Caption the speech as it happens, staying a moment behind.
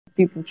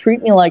people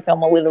treat me like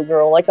I'm a little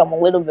girl, like I'm a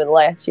little bit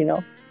less, you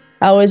know.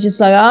 I was just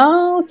like,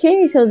 oh,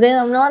 okay, so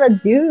then I'm not a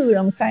dude.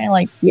 I'm kind of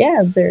like,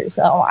 yeah,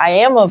 I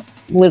am a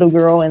little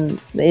girl, and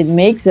it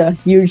makes a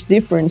huge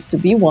difference to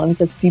be one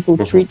because people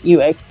treat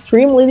you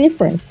extremely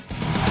different.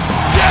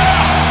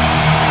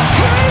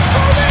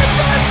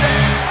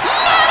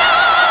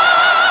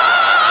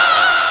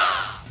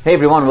 Hey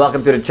everyone,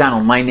 welcome to the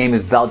channel. My name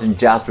is Belgian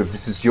Jasper. If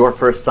this is your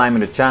first time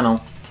in the channel,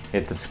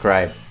 hit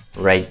subscribe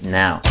right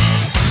now.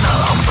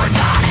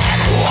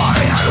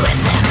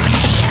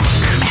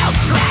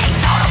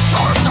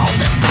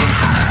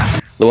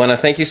 Luana,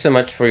 thank you so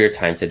much for your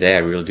time today. I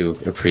really do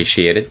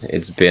appreciate it.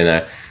 It's been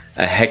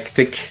a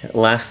hectic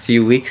last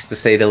few weeks, to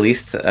say the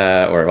least,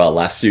 or well,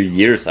 last few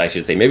years, I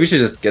should say. Maybe we should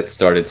just get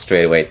started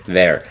straight away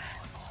there.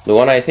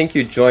 Luana, I think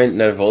you joined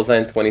NERVOSA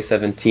in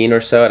 2017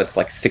 or so. That's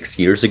like 6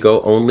 years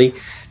ago only.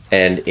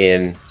 And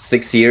in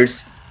 6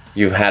 years,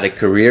 you've had a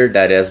career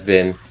that has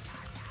been,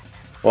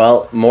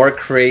 well, more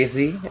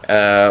crazy,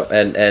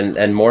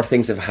 and more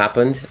things have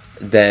happened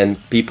than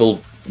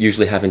people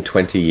usually have in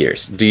 20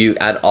 years. Do you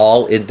at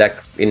all in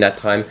that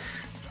time,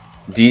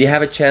 do you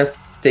have a chance to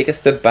take a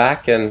step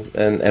back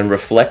and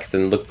reflect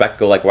and look back,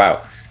 go like,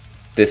 wow,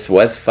 this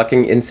was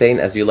fucking insane,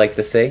 as you like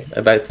to say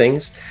about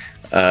things,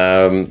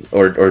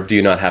 or do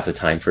you not have the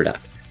time for that?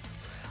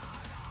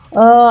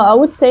 I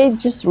would say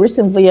just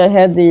recently I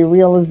had the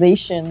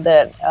realization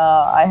that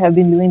I have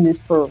been doing this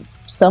for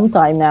some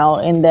time now,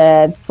 and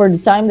that for the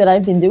time that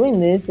I've been doing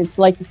this, it's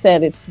like you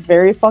said, it's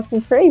very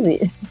fucking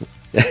crazy.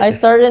 I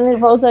started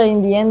NERVOSA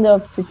in the end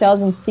of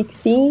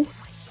 2016,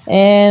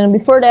 and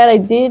before that I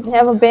did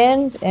have a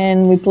band,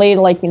 and we played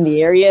like in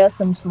the area,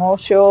 some small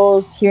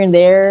shows here and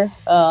there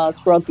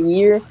throughout the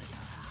year,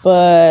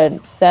 but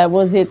that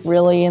was it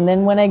really. And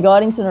then when I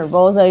got into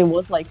NERVOSA, it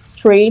was like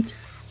straight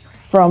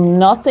from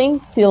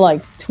nothing to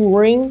like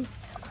touring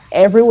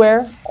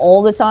everywhere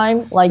all the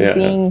time, like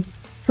being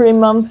 3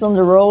 months on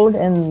the road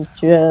and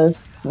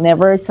just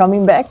never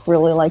coming back,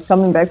 really, like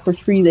coming back for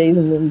 3 days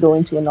and then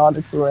going to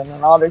another tour and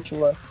another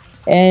tour.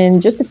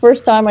 And just the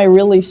first time I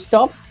really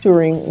stopped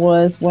touring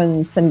was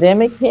when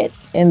pandemic hit,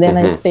 and then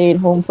I stayed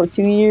home for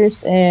 2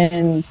 years,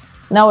 and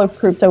now with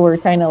CRYPTA we're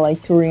kind of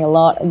like touring a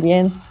lot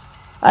again.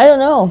 I don't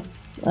know,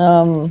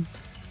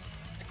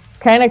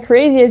 kind of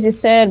crazy as you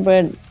said,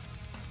 but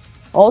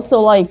also,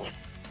 like,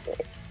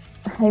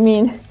 I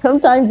mean,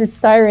 sometimes it's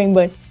tiring,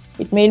 but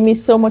it made me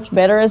so much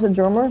better as a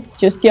drummer.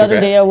 Just the other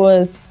day I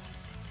was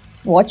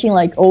watching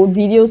like old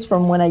videos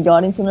from when I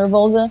got into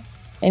NERVOSA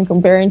and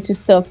comparing to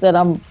stuff that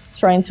I'm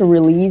trying to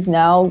release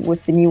now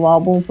with the new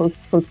album for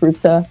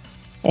CRYPTA.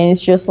 And it's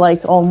just like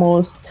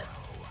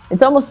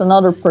it's almost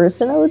another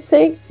person, I would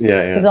say.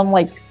 Yeah. Because I'm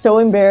like so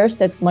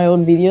embarrassed at my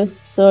old videos.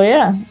 So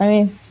yeah, I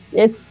mean,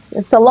 it's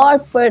a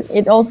lot, but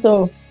it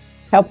also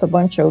helped a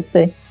bunch, I would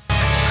say.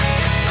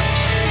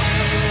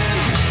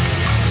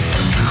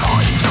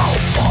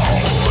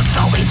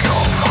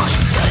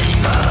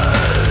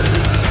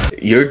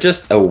 You're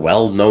just a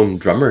well-known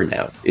drummer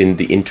now in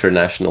the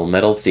international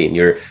metal scene.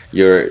 You're,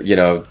 you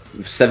know,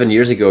 7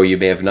 years ago, you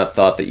may have not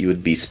thought that you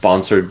would be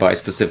sponsored by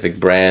specific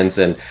brands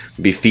and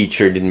be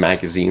featured in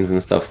magazines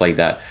and stuff like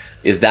that.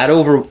 Is that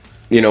over,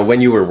 you know,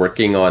 when you were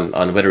working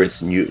on whether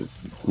it's new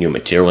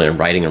material and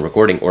writing and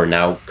recording or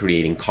now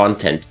creating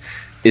content,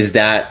 is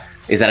that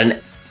an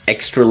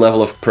extra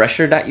level of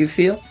pressure that you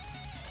feel?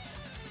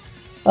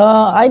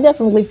 I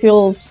definitely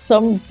feel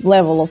some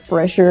level of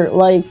pressure.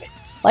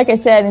 Like I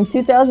said, in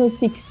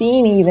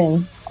 2016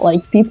 even,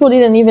 like people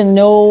didn't even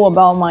know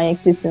about my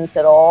existence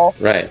at all.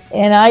 Right.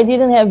 And I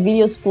didn't have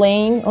videos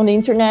playing on the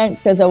internet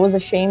because I was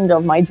ashamed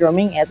of my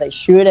drumming, as I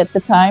should at the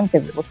time,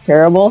 because it was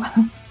terrible.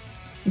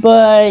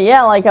 But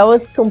yeah, like I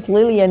was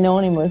completely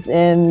anonymous,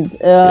 and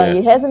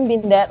it hasn't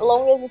been that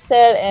long, as you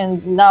said,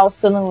 and now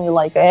suddenly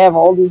like I have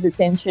all this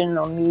attention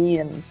on me,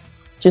 and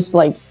just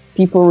like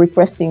people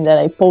requesting that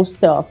I post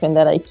stuff and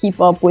that I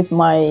keep up with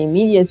my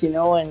medias, you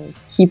know, and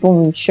keep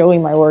on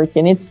showing my work.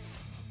 And it's,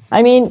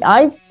 I mean,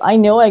 I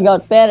know I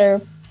got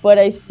better, but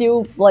I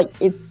still like,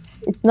 it's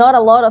not a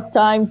lot of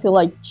time to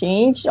like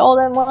change all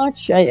that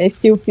much. I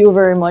still feel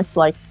very much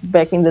like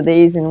back in the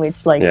days in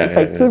which like if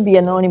I could be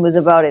anonymous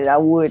about it, I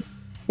would.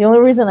 The only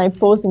reason I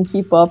post and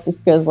keep up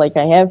is because like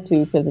I have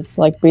to, because it's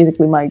like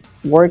basically my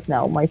work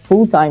now, my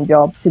full-time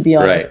job, to be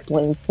honest,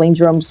 playing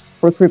drums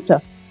for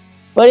CRYPTA.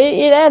 But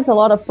it adds a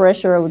lot of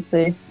pressure, I would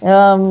say.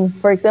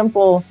 For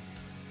example,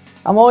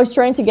 I'm always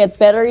trying to get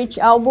better each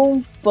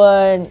album,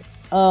 but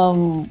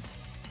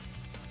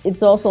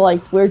it's also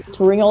like we're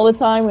touring all the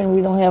time and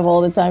we don't have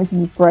all the time to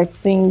be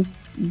practicing,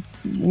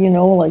 you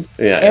know, like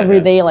every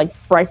day, like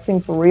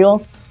practicing for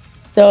real.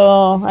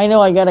 So I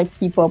know I gotta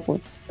keep up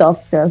with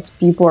stuff because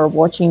people are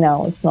watching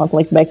now. It's not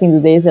like back in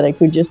the days that I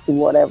could just do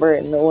whatever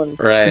and no one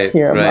would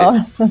care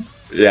about.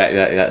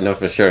 Yeah, no,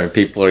 for sure.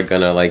 People are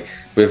gonna like,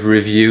 with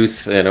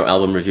reviews, you know,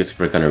 album reviews,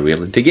 we're gonna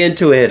really dig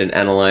into it and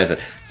analyze it.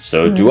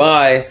 So do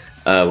I.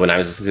 When I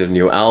was listening to the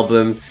new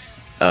album,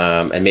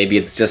 and maybe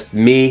it's just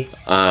me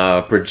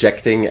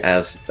projecting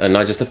as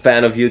not just a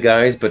fan of you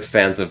guys, but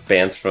fans of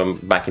bands from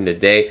back in the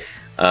day.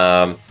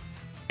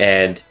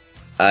 and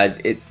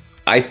I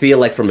feel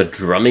like from a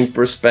drumming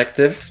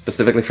perspective,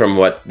 specifically from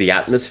what the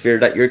atmosphere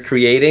that you're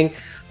creating,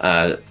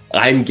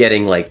 I'm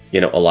getting like,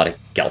 you know, a lot of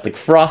Celtic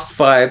Frost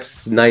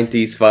vibes,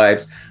 90s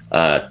vibes,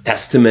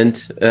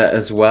 Testament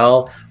as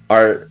well.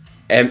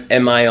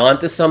 Am I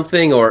onto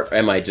something, or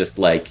am I just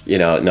like, you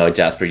know, no,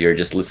 Jasper, you're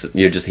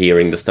just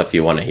hearing the stuff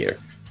you want to hear?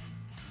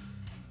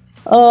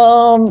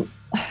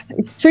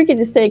 It's tricky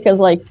to say because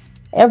like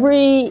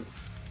every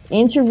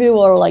interview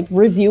or like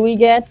review we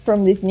get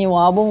from this new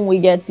album, we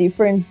get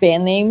different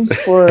band names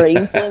for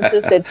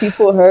influences that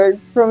people heard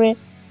from it.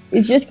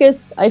 It's just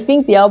because I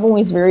think the album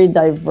is very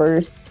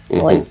diverse.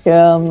 Like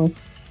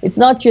it's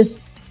not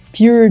just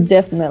pure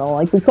death metal.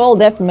 Like we call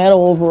death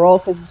metal overall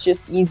because it's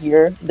just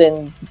easier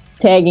than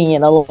tagging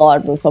it a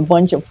lot with a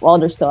bunch of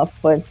other stuff.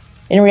 But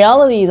in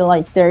reality,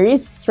 like there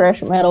is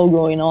thrash metal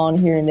going on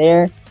here and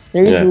there.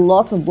 There is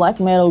lots of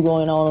black metal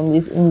going on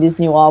in this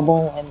new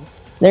album, and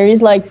there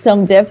is like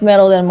some death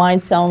metal that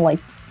might sound like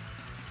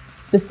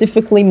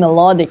specifically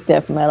melodic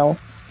death metal,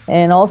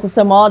 and also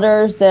some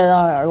others that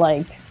are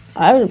like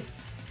I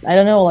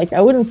don't know, like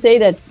I wouldn't say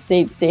that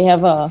they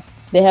have a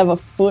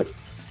foot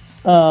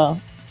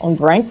on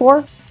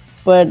grindcore,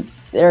 but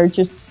they're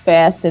just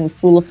fast and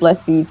full of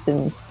blast beats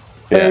and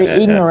very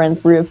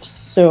ignorant riffs.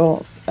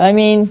 So I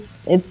mean,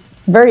 it's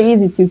very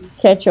easy to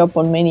catch up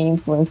on many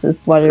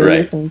influences while you're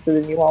listening to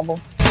the new album.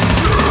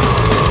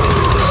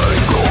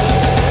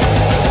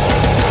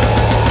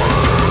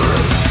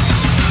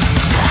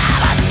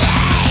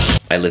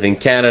 I live in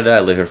Canada. I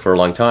live here for a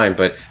long time,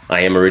 but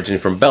I am originally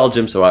from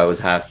Belgium, so I always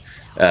have,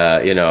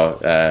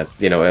 I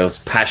was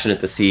passionate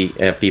to see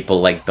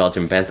people like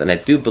Belgian bands, and I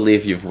do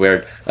believe you've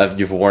worn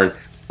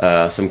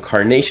some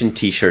Carnation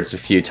T-shirts a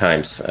few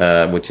times,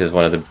 which is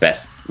one of the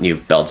best new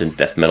Belgian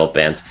death metal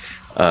bands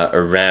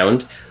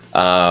around.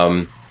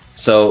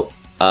 So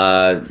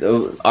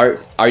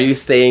are you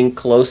staying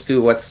close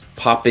to what's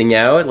popping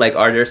out? Like,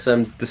 are there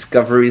some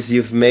discoveries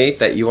you've made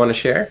that you want to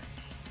share?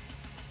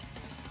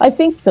 I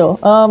think so.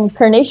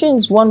 Carnation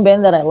is one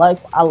band that I like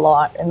a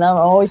lot, and I'm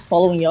always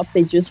following up.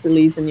 They just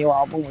released a new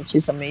album, which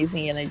is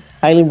amazing, and I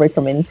highly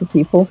recommend it to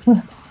people.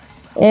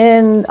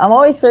 And I'm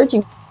always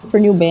searching for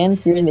new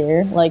bands here and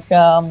there. Like,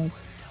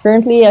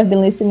 currently I've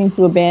been listening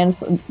to a band,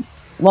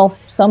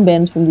 some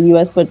bands from the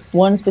US, but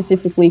one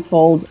specifically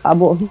called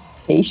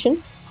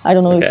Aberration. I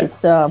don't know if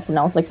it's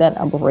pronounced like that,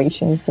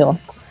 Aberration. So,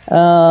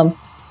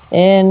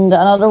 and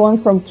another one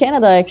from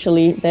Canada,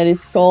 actually, that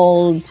is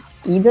called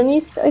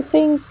Hedonist, I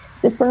think.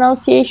 The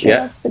pronunciation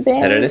of the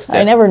band.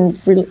 I never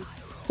really...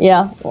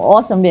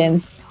 awesome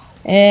bands.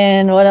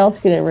 And what else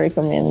could I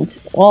recommend?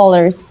 Well,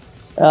 there's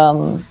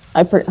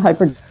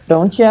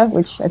Hyperdontia,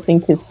 which I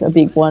think is a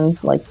big one.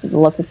 Like,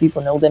 lots of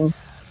people know them.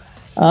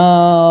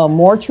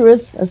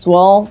 Mortuous as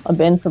well, a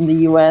band from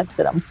the US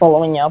that I'm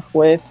following up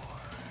with.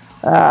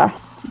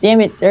 Damn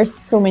it, there's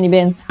so many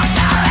bands.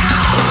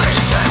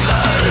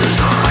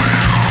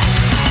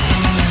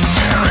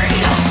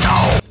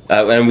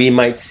 And we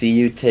might see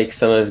you take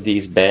some of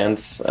these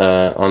bands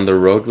on the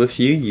road with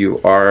you.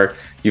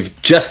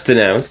 You've just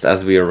announced,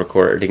 as we are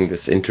recording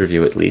this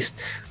interview at least,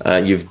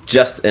 you've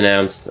just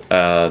announced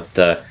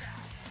the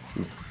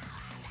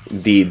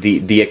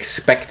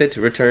expected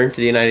return to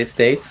the United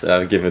States.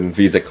 Given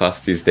visa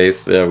costs these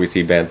days, we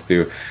see bands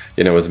do,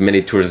 as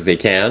many tours as they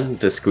can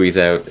to squeeze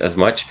out as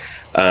much.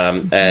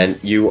 And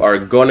you are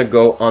going to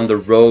go on the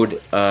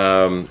road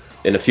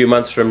in a few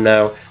months from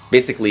now.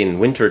 Basically, in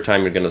winter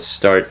time, you're going to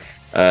start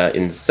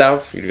in the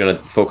south. You're going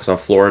to focus on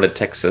Florida,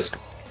 Texas,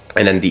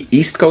 and then the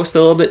East Coast a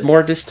little bit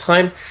more this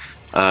time.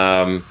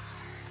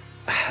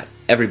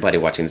 Everybody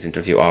watching this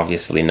interview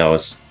obviously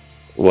knows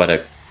what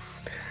a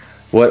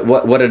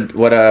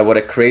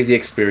crazy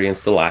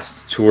experience the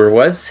last tour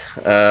was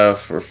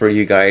for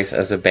you guys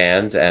as a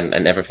band,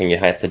 and everything you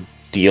had to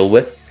deal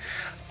with.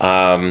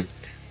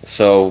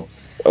 So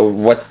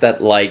what's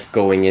that like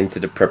going into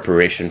the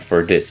preparation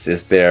for this?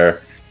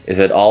 Is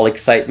it all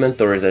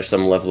excitement, or is there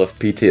some level of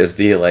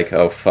PTSD, like,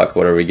 oh fuck,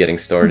 what are we getting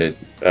started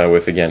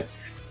with again?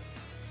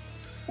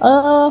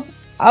 I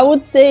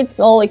would say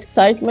it's all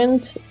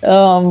excitement.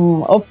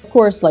 Of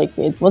course, like,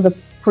 it was a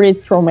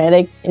pretty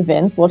traumatic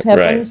event what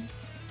happened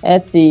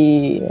at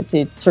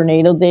the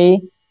tornado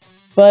day.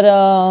 But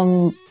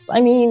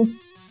I mean,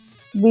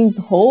 we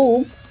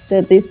hope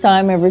that this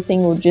time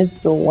everything will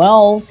just go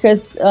well,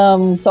 because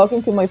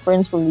talking to my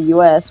friends from the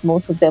US,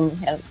 most of them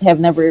have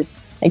never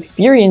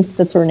experienced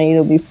the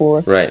tornado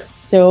before. Right.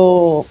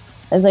 So,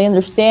 as I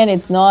understand,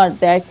 it's not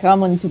that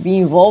common to be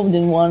involved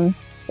in one.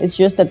 It's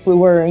just that we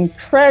were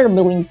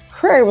incredibly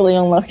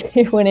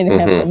unlucky when it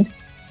happened.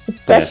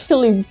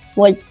 Especially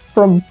like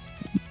from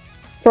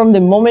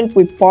the moment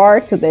we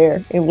parked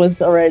there, it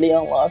was already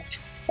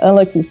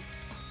unlucky.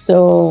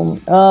 So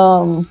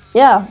well,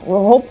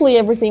 hopefully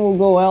everything will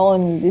go well,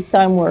 and this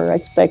time we're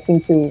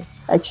expecting to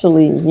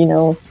actually,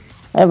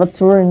 have a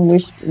tour in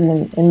which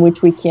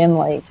we can,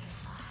 like,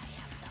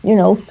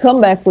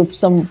 come back with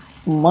some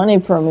money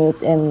from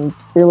it, and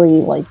really,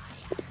 like,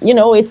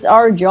 it's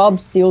our job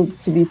still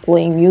to be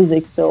playing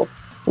music. So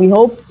we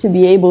hope to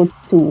be able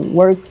to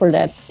work for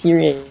that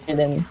period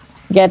and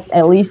get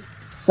at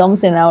least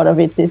something out of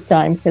it this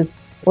time, because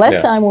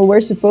last time we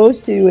were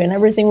supposed to and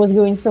everything was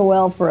going so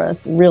well for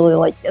us, really,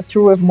 like a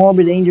tour with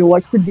Morbid Angel,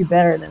 what could be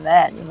better than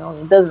that? You know,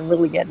 it doesn't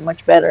really get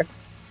much better.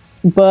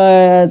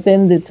 But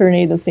then the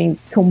tornado thing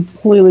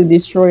completely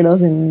destroyed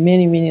us in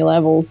many, many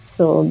levels.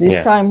 So this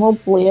time,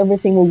 hopefully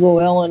everything will go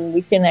well and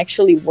we can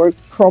actually work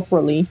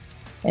properly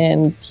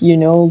and, you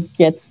know,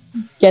 get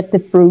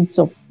the fruits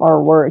of our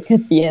work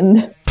at the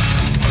end.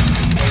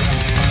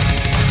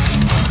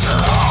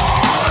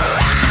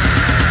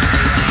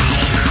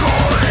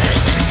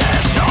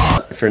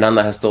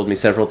 Fernanda has told me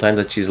several times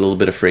that she's a little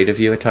bit afraid of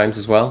you at times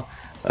as well.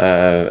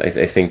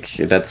 I think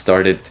that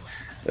started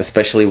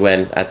especially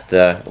when at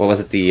the, what was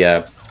it,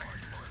 the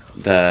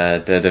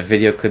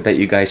video clip that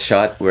you guys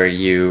shot where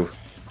you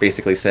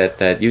basically said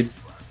that you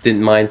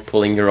didn't mind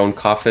pulling your own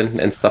coffin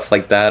and stuff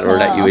like that, or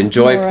that you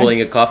enjoy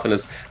pulling a coffin,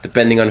 as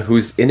depending on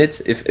who's in it,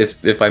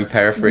 if I'm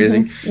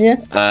paraphrasing.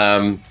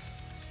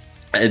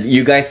 And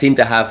you guys seem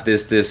to have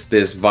this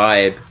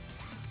vibe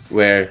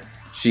where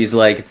she's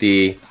like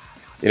the,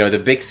 you know, the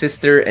big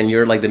sister and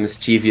you're like the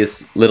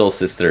mischievous little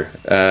sister.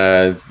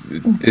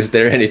 Is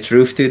there any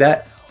truth to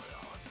that?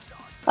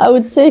 I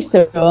would say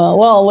so.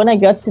 Well, when I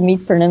got to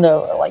meet Fernanda,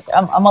 like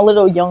I'm a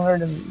little younger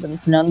than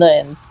Fernanda,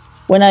 and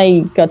when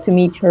I got to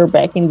meet her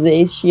back in the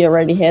days, she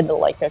already had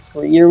like a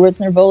career with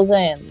NERVOSA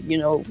and, you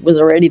know, was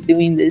already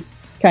doing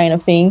this kind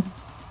of thing,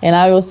 and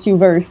I was still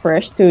very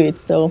fresh to it.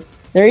 So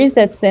there is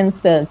that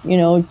sense that, you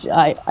know,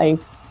 I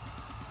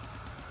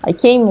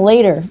came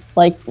later.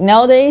 Like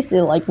nowadays,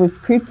 like with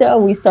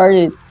CRYPTA, we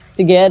started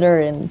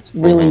together and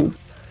really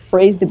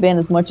praised the band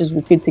as much as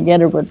we could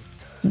together, but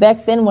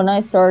back then when I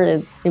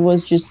started, it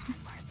was just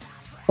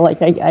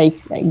like I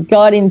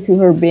got into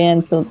her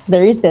band, so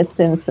there is that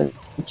sense that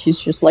she's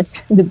just like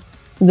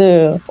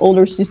the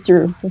older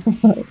sister.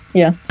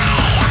 Yeah.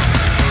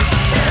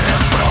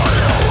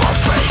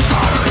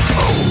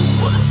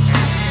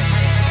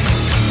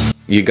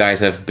 You guys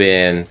have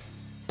been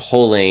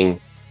pulling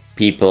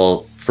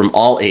people from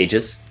all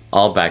ages,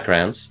 all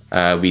backgrounds.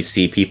 We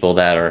see people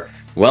that are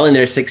well in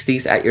their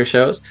 60s at your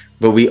shows,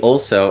 but we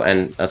also,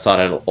 and I saw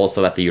that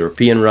also at the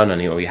European run,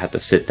 and you know, we had to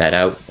sit that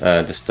out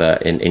just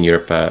in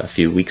Europe a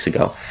few weeks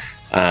ago.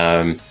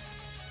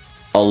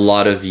 A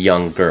lot of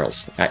young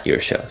girls at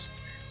your shows,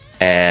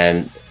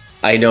 and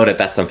I know that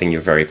that's something you're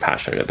very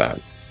passionate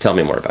about. Tell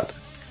me more about that.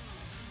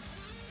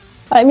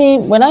 I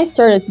mean, when I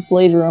started to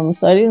play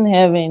drums, I didn't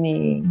have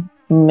any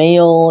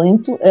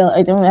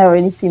I don't have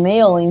any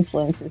female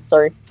influences.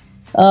 Sorry.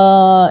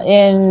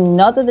 And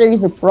not that there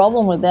is a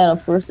problem with that,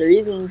 of course there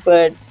isn't,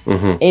 but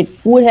it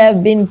would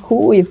have been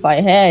cool if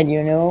I had,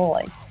 you know,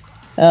 like,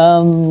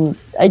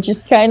 I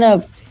just kind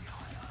of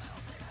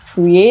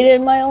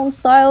created my own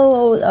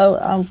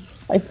style,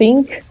 I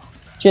think,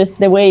 just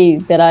the way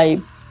that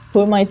I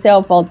put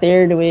myself out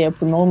there, the way I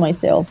promote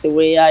myself, the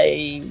way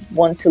I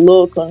want to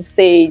look on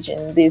stage,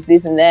 and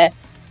this and that,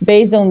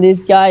 based on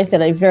these guys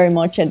that I very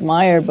much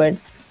admire. But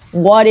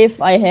what if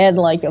I had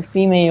like a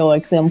female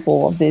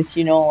example of this,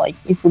 you know, like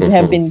it would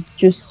have been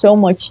just so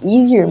much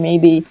easier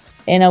maybe,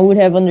 and I would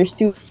have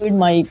understood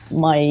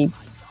my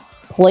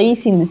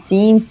place in the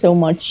scene so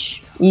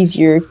much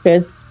easier,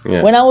 because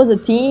when I was a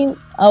teen,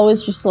 I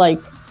was just like,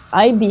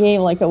 I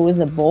behaved like I was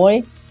a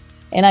boy,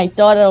 and I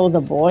thought I was a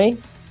boy,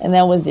 and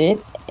that was it.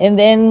 And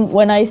then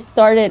when I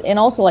started, and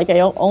also like I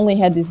only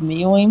had these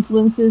male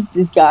influences,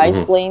 these guys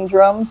playing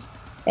drums,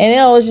 and then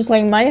I was just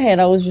like, in my head,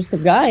 I was just a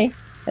guy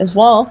as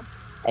well.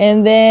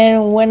 And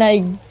then when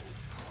I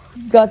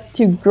got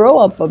to grow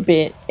up a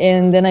bit,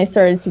 and then I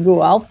started to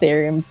go out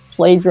there and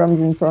play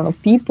drums in front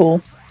of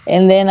people,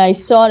 and then I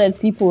saw that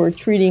people were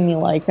treating me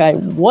like I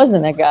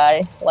wasn't a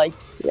guy, like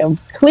I'm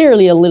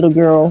clearly a little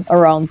girl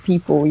around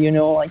people, you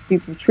know, like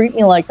people treat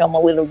me like I'm a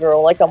little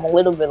girl, like I'm a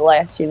little bit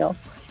less, you know.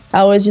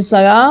 I was just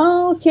like,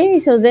 oh, okay,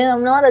 so then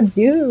I'm not a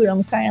dude.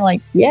 I'm kind of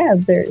like, yeah,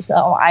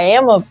 I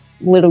am a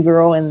little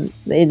girl, and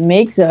it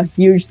makes a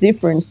huge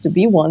difference to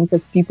be one,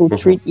 because people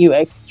treat you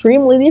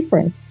extremely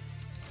different.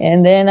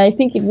 And then I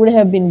think it would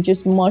have been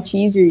just much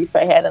easier if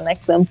I had an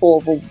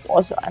example of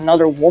also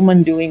another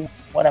woman doing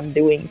what I'm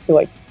doing, so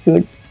I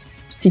could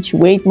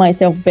situate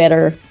myself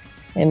better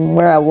and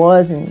where I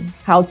was and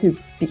how to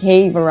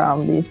behave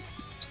around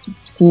this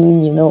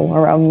scene, you know,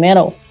 around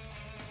metal.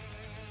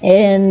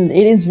 And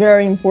it is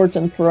very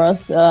important for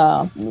us,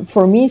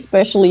 for me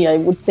especially. I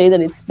would say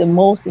that it's the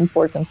most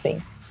important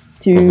thing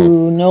to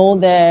know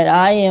that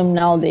I am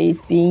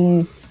nowadays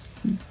being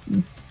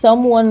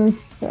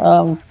someone's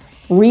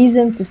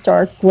reason to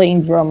start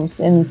playing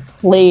drums, and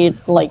play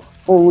it like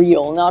for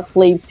real, not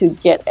play to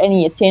get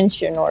any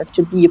attention or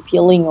to be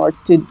appealing or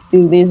to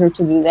do this or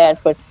to do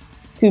that, but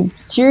to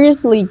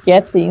seriously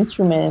get the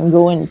instrument and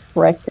go and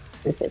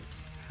practice it.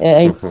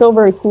 It's so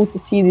very cool to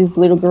see these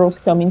little girls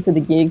coming to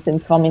the gigs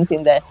and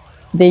commenting that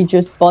they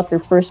just bought their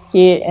first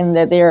kit and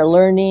that they are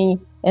learning,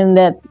 and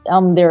that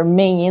I'm their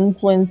main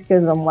influence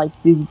because I'm like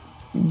this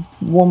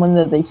woman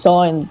that they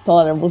saw and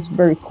thought it was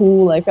very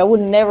cool. Like I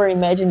would never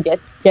imagine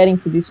getting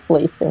to this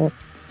place, and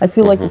I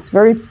feel like it's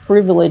very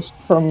privileged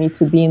for me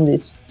to be in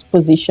this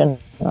position.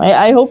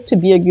 I hope to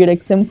be a good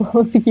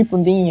example, to keep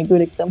on being a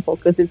good example,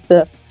 because it's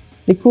the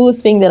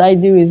coolest thing that I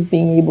do is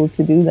being able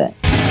to do that.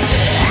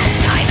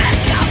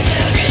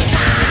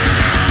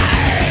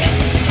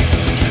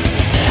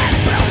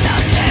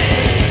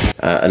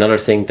 Another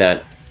thing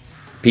that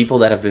people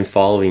that have been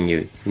following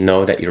you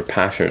know that you're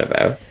passionate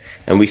about,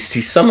 and we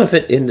see some of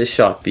it in the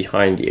shot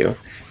behind you,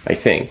 I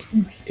think,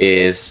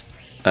 is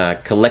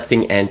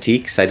collecting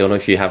antiques. I don't know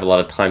if you have a lot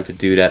of time to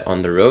do that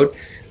on the road.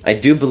 I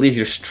do believe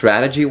your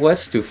strategy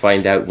was to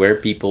find out where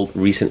people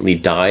recently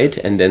died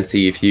and then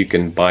see if you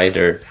can buy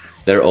their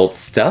old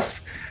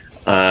stuff.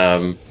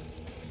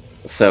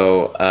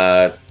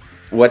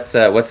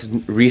 What's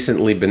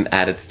recently been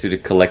added to the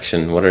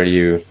collection? What are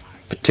you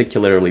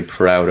particularly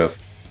proud of?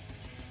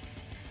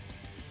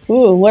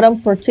 Ooh, what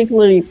I'm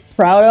particularly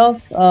proud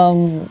of,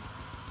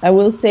 I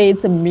will say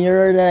it's a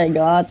mirror that I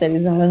got that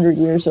is 100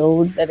 years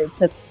old, that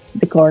it's at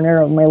the corner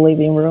of my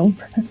living room.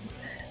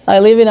 I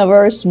live in a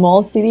very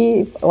small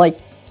city, like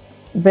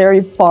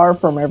very far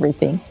from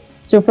everything.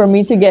 So for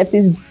me to get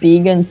these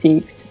big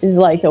antiques is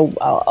like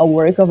a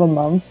work of a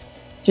month.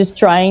 Just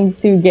trying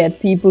to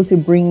get people to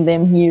bring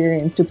them here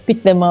and to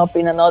pick them up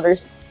in another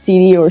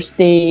city or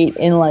state,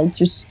 and like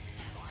just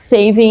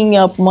saving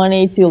up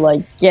money to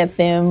like get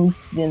them,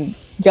 and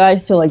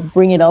guys to like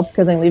bring it up,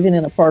 because I live in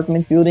an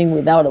apartment building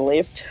without a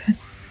lift.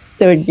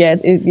 So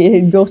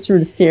it goes through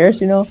the stairs,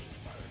 you know.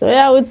 So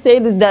yeah, I would say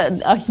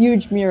that a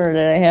huge mirror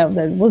that I have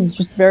that was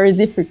just very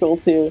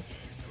difficult to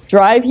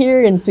drive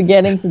here and to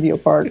get into the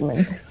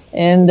apartment.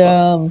 And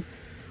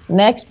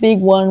next big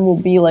one will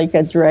be like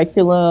a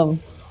Dracula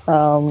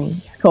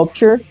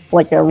sculpture,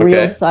 like a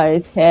real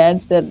sized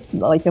head that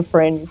like a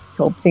friend is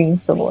sculpting.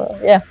 So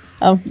yeah,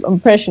 I'm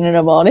passionate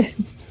about it.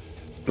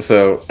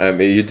 So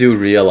you do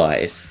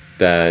realize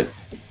that,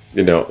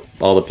 you know,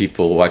 all the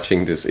people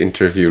watching this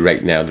interview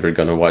right now that are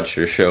going to watch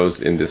your shows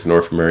in this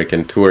North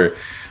American tour,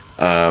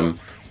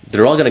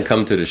 they're all going to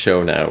come to the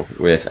show now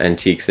with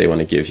antiques they want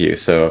to give you.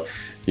 So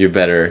you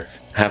better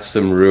have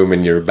some room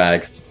in your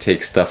bags to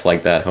take stuff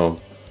like that home.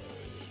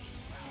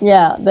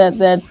 Yeah,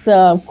 that's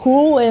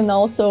cool and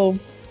also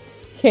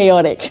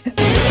chaotic.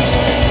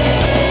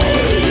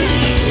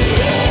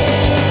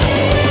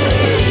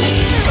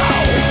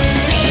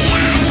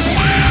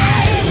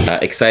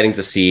 Exciting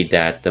to see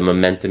that the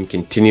momentum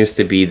continues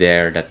to be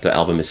there, that the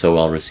album is so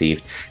well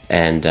received,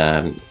 and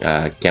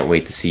can't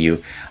wait to see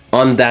you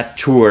on that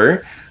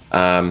tour.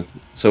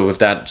 So with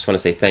that, I just want to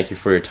say thank you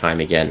for your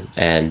time again,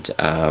 and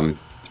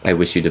I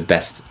wish you the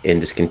best in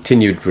this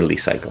continued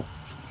release cycle.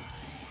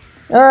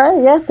 All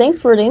right, yeah,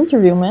 thanks for the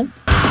interview, man.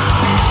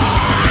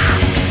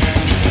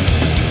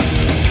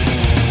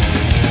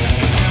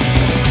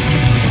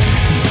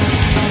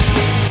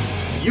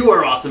 You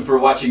are awesome for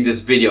watching this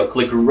video.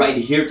 Click right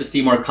here to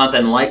see more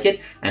content like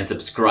it and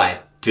subscribe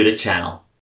to the channel.